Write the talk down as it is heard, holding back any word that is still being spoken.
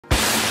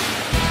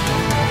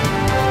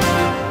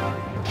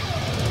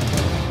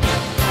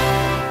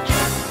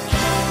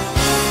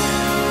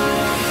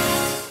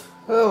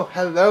Well,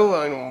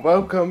 hello and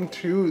welcome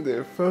to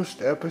the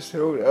first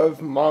episode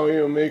of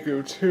Mario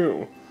Maker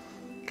 2.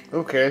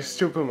 Okay,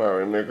 Super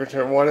Mario Maker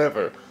 2,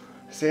 whatever.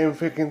 Same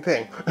freaking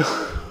thing.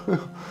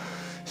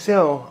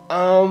 So,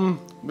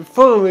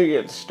 before we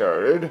get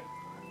started,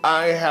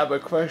 I have a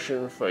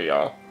question for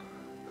y'all.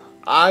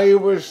 I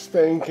was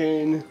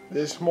thinking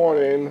this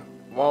morning,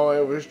 while I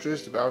was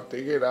just about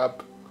to get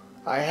up,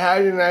 I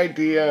had an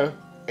idea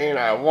and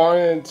I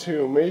wanted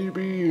to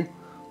maybe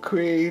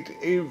create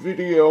a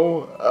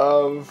video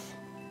of,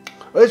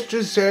 let's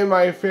just say,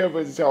 my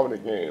favorite Zelda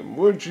game.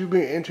 Would you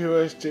be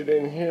interested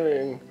in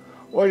hearing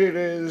what it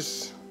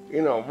is,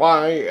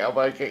 why I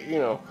like it,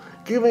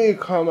 give me a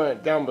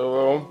comment down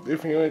below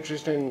if you're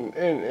interested in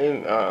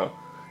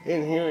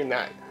hearing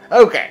that.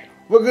 Okay,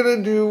 we're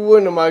gonna do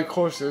one of my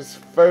courses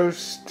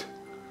first.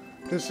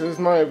 This is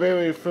my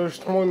very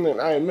first one that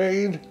I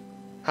made.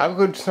 How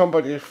could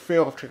somebody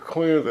fail to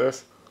clear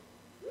this?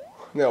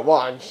 Now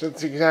watch,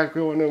 that's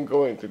exactly what I'm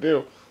going to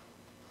do.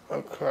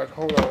 Oh crap,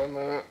 hold on a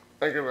minute.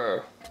 I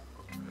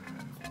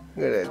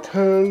gotta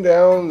turn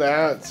down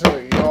that so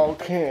y'all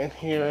can't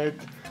hear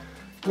it.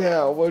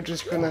 Now we're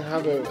just gonna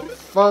have a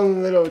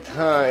fun little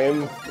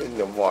time in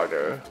the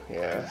water.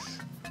 Yes.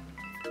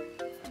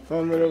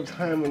 Fun little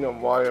time in the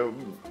water.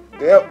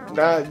 Yep,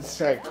 I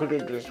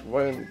could've just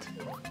went.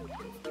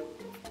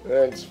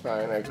 That's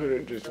fine, I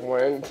could've just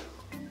went.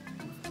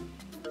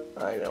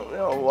 I don't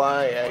know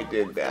why I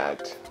did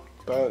that.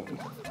 But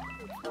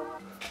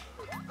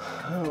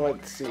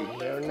let's see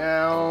here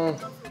now.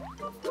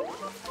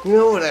 You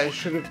know what I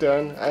should have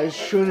done? I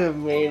should have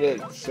made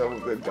it so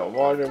that the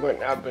water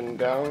went up and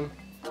down.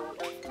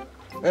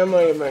 That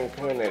might have been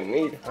kind of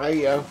neat.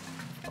 Hiya.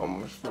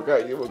 Almost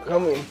forgot you were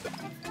coming.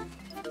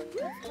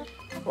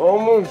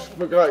 Almost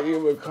forgot you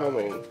were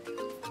coming.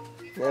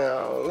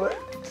 Now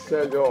let's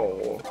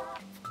go.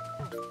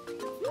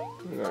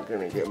 You're not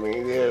gonna get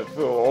me there,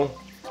 fool.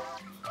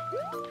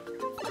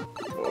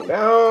 Go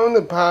down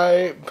the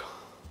pipe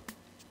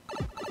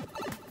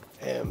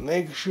and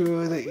make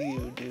sure that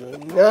you do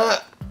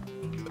not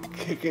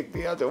kick it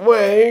the other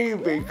way,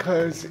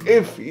 because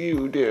if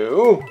you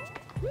do,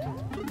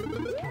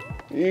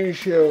 you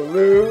shall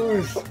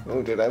lose.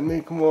 Oh, did I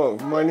make more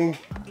money?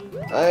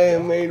 I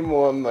made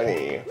more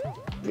money.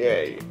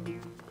 Yay.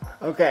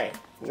 Okay,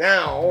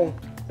 now,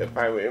 if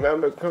I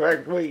remember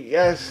correctly,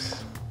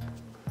 yes.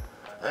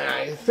 And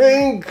I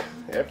think,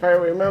 if I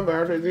remember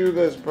how to do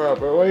this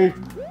properly.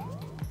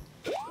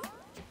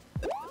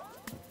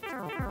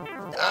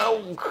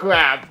 Oh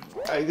crap,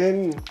 I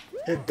didn't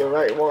hit the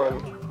right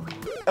one.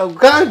 Oh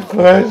God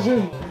bless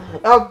you.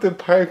 Up the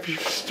pipe, you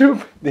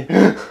stupid.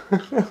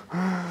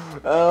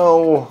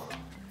 Oh.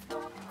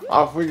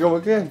 Off we go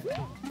again.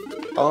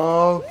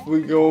 Off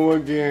we go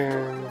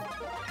again.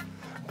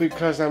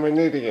 Because I'm an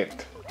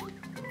idiot.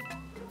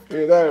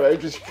 You're there, I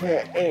just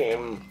can't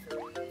aim.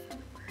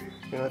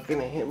 You're not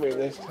gonna hit me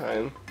this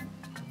time.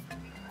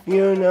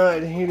 You're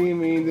not hitting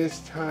me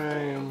this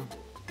time.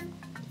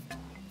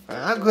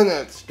 How can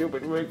that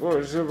stupid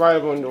regular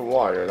survive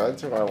underwater?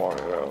 That's what I want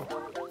to know.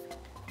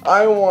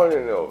 I want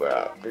to know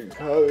that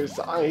because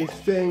I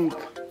think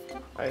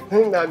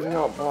that's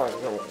not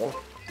possible.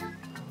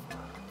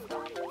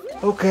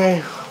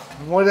 Okay,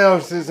 what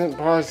else isn't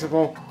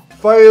possible?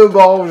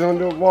 Fireballs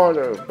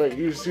underwater, but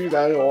you see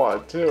that a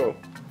lot too.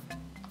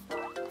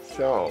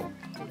 So,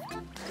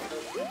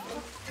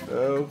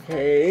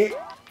 okay.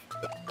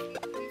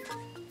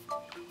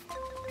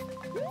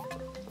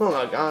 Oh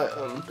my God.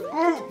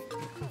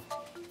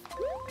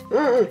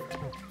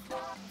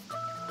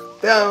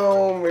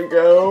 Down we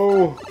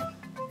go.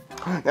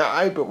 Now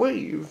I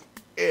believe,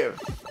 if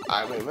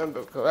I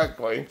remember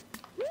correctly,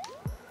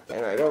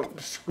 and I don't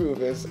screw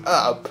this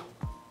up,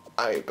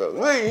 I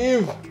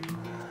believe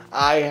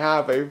I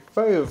have a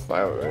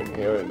fireflower in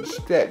here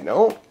instead.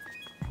 No?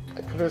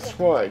 I could have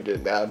sworn I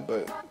did that,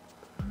 but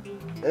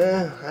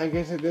I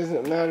guess it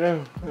doesn't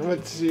matter.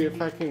 Let's see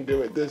if I can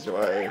do it this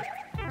way.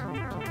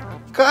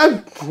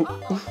 God!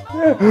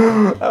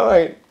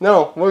 Alright,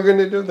 no, we're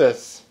gonna do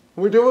this.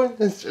 We're doing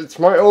this. It's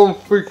my own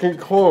freaking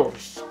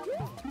course.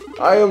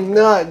 I am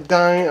not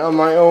dying on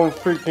my own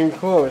freaking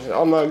course.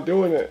 I'm not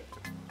doing it.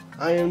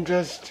 I am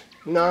just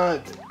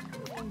not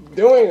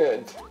doing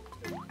it.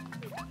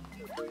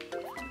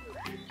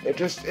 It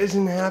just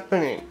isn't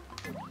happening.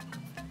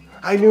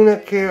 I do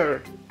not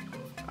care.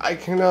 I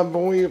cannot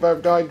believe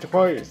I've died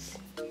twice.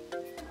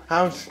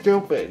 How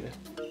stupid.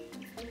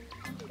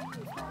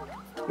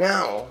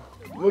 Now,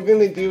 we're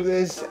gonna do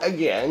this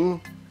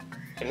again,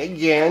 and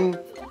again,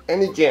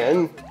 and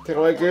again,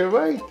 till I get it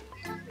right.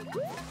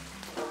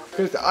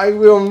 Because I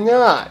will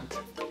not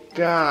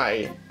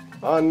die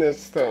on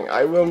this thing.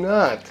 I will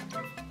not.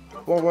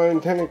 Well,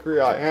 technically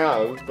I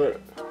have,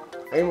 but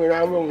I mean,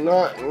 I will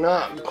not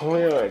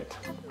clear it.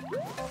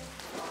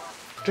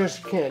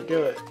 Just can't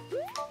do it.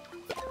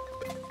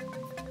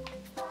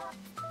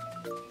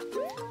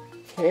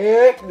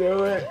 Can't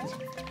do it.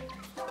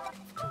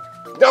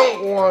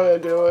 Don't want to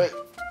do it.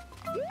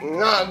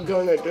 Not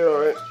gonna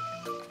do it.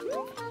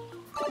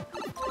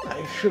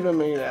 I should have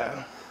made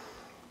a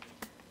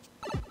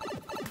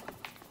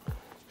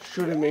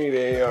should have made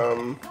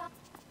a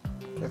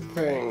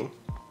thing.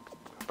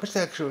 Let's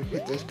actually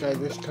hit this guy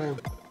this time.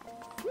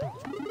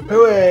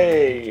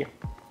 Hooray!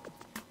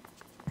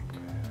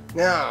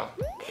 Now,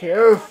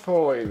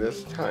 carefully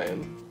this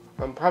time.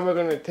 I'm probably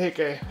gonna take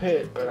a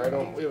hit, but I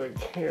don't really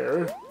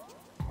care.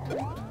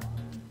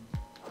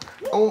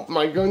 Oh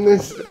my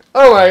goodness.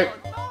 Alright.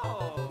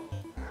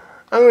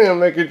 I'm gonna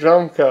make a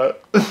jump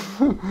cut.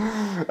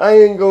 I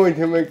am going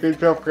to make a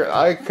jump cut.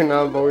 I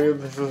cannot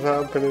believe this is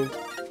happening.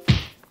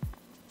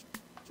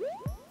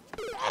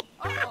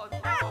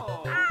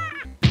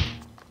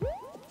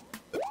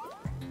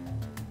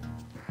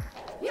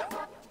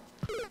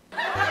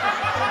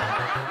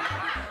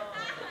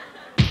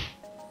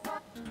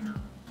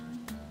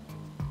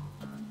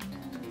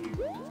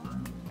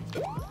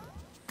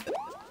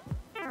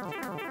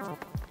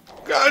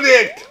 Got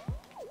it!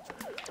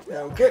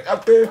 Now get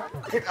up there,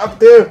 get up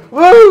there.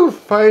 Woo!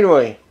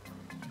 Finally.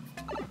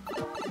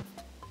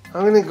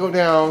 I'm gonna go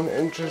down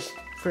and just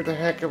for the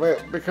heck of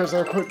it because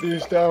I put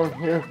these down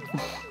here.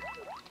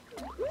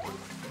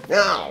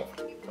 Now,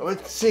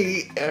 let's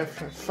see if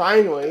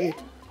finally,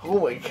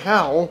 holy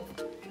cow,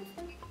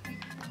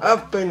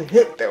 up and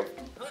hit them.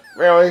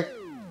 Really?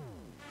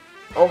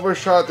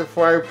 Overshot the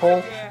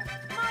flagpole?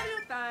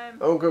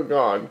 Oh good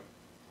god.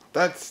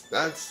 That's,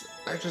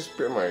 I just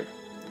bit my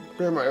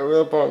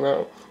lip on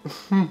that.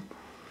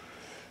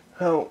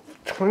 Oh,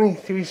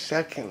 23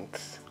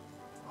 seconds.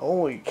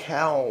 Holy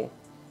cow.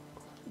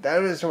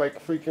 That is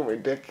like freaking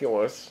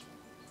ridiculous.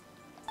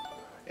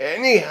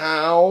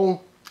 Anyhow,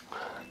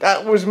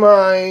 that was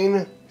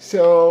mine.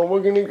 So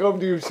we're gonna go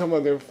do some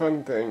other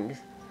fun things.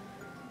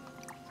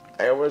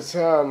 I was,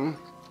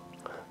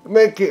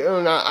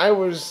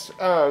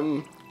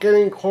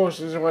 getting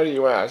courses ready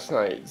last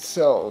night,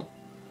 so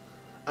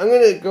I'm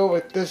gonna go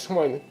with this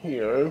one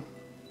here.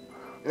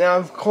 Now,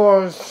 of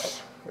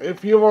course,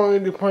 if you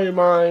wanted to play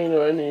mine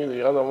or any of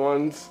the other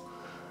ones,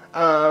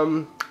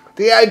 the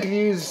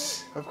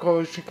IDs, of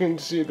course, you can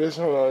see this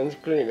one on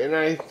screen, and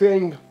I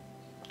think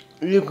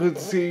you could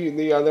see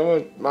the other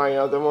one, my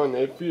other one,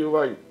 if you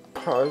like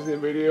pause the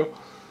video.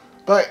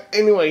 But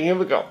anyway, here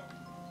we go.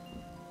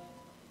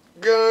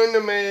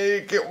 Gonna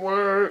make it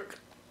work.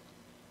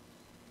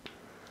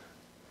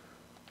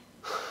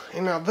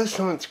 You know, this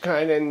one's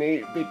kind of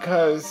neat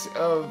because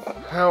of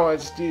how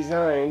it's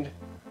designed.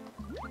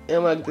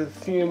 And like the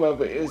theme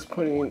of it is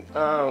pretty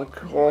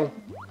cool.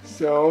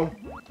 So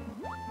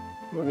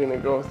we're gonna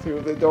go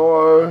through the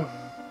door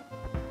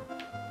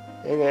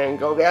and then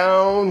go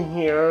down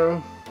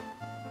here.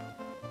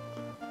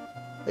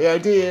 The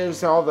idea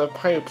is all the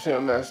pipes are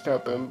messed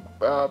up and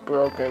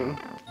broken,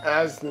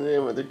 as the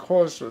name of the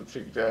course would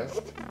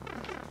suggest.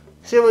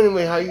 So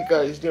anyway, how you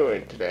guys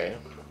doing today?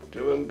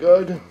 Doing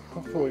good?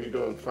 Hopefully you're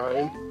doing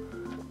fine.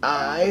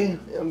 I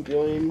am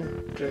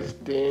doing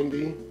just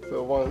dandy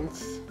for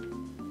once.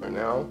 For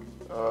now.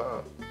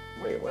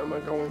 Wait, where am I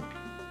going?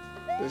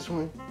 This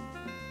way?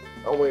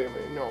 Oh, wait a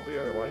minute. No, the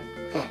other way.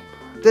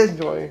 This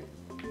way.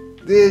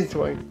 This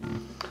way.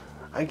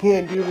 I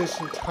can't do this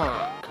and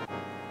talk.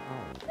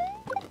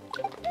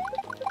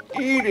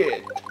 Eat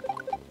it!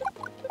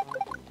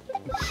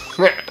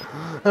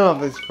 Oh,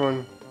 that's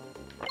fun.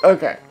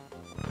 Okay.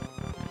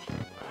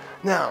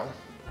 Now,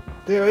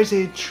 there is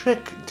a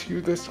trick to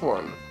this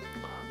one.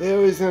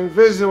 There is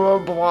invisible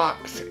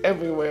blocks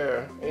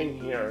everywhere in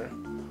here.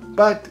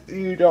 But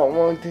you don't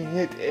want to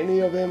hit any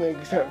of them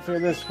except for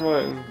this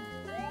one.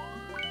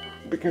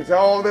 Because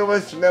all the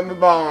rest of them are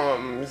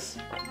bombs.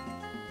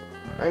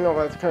 I know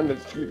that's kind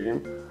of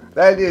cheating.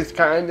 That is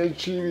kind of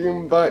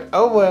cheating, but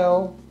oh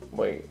well.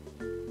 Wait.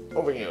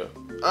 Over here.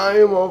 I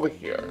am over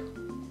here.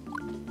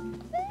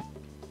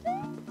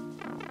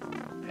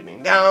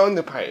 Heading down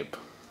the pipe.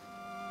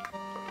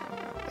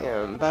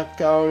 And back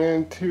down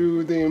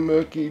into the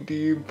murky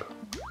deep.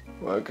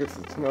 Well, I guess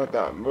it's not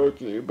that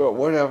murky, but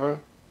whatever.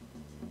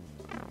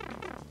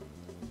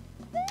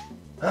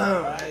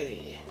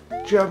 Alrighty.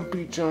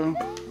 Jumpy jump.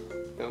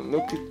 And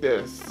look at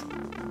this.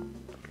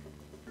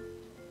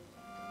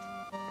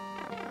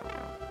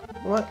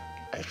 What?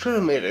 I should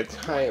have made a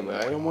timer.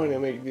 I don't want to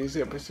make these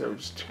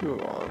episodes too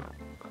long.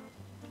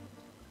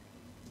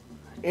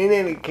 In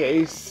any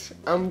case,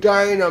 I'm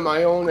dying on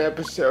my own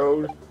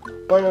episode,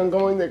 but I'm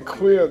going to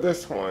clear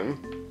this one.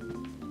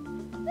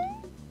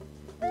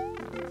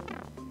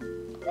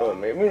 Or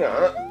maybe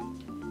not.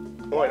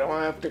 Why do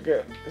I have to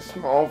get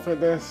small for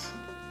this?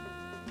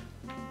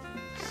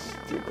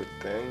 Stupid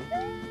thing.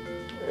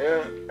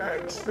 Yeah,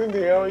 that's the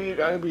deal. You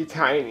gotta be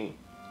tiny.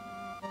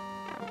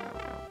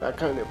 That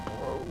kind of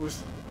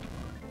blows.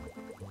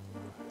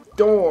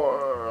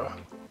 Door.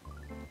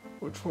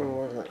 Which one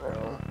was it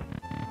now?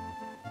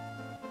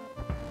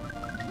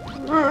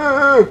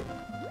 Ah!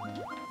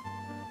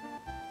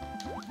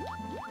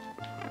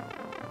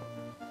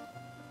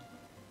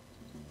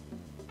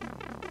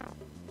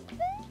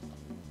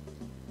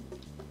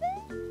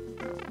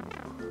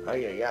 Oh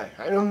yeah,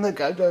 I don't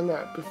think I've done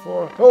that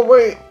before. Oh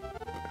wait!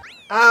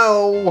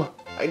 Ow!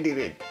 I did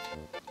it.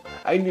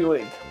 I knew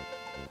it.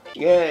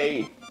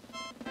 Yay!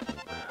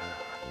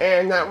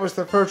 And that was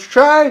the first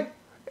try,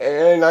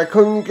 and I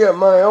couldn't get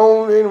my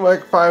own in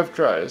like 5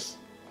 tries.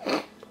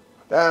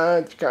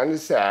 That's kind of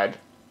sad.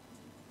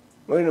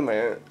 Wait a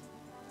minute.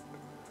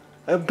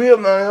 I beat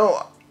my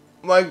own,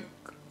 like,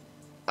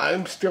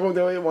 I'm still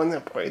the only one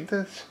that played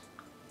this?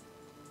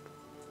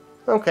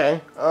 Okay,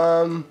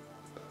 let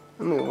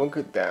me look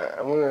at that.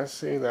 I want to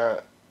see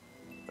that.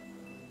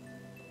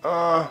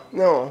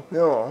 No,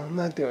 I'm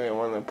not the only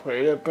one that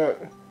played it, but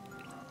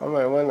I'm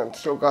the one that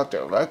still got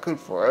the record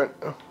for it.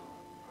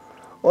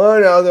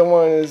 What other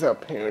one is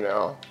up here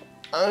now?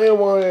 I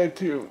wanted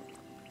to...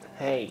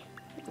 Hey,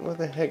 what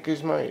the heck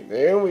is my...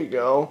 There we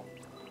go.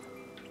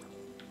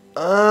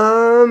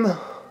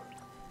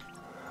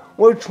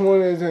 Which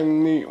one is a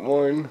neat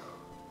one?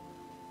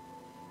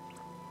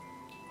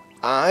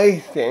 I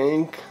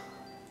think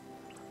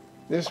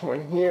this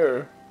one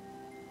here.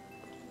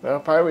 Now,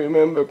 if I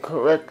remember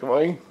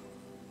correctly,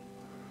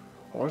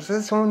 was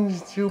this one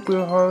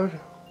super hard?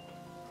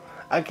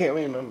 I can't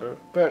remember,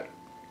 but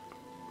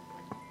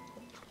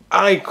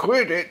I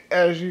quit it,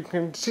 as you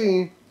can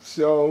see,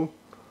 so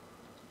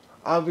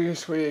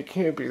obviously it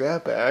can't be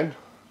that bad.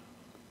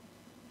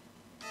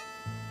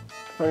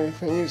 Funny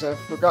thing is, I've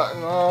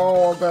forgotten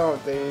all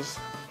about these.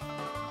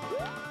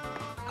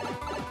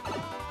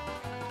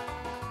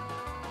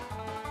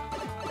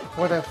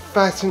 What a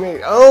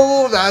fascinating...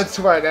 Oh, that's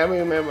right, I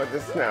remember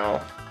this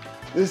now.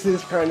 This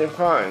is kind of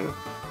fun.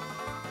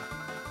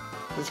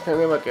 It's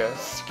kind of like a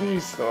ski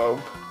slope.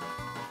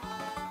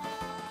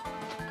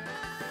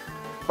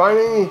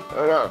 Funny,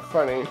 or not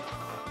funny,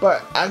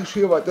 but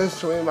actually what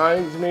this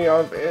reminds me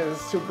of is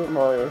Super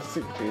Mario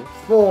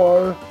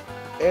 64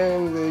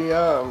 and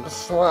the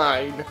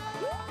slide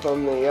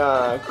from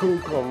the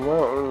Cuckoo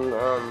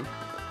Mountain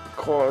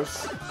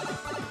course,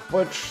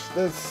 which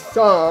this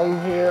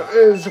song here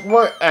is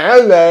what...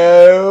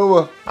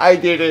 Hello! I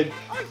did it!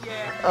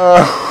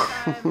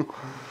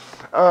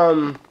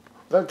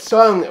 That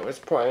song that was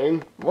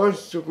playing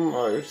was Super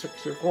Mario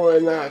 64,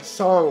 and that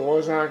song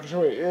was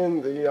actually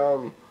in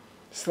the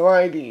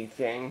slidey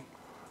thing.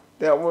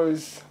 That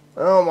was...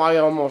 Oh, I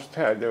almost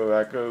had the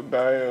record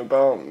by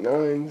about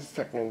 9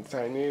 seconds.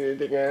 I needed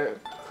to get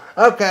it.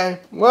 Okay,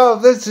 well,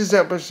 this is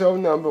episode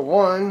number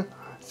 1.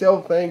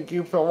 So thank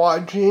you for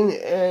watching,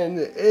 and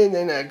in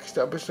the next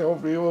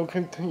episode we will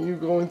continue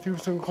going through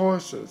some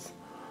courses.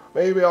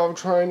 Maybe I'll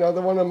try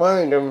another one of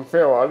mine and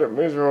fail at it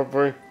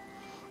miserably.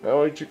 I'll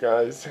let you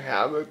guys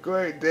have a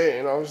great day,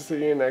 and I'll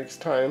see you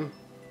next time.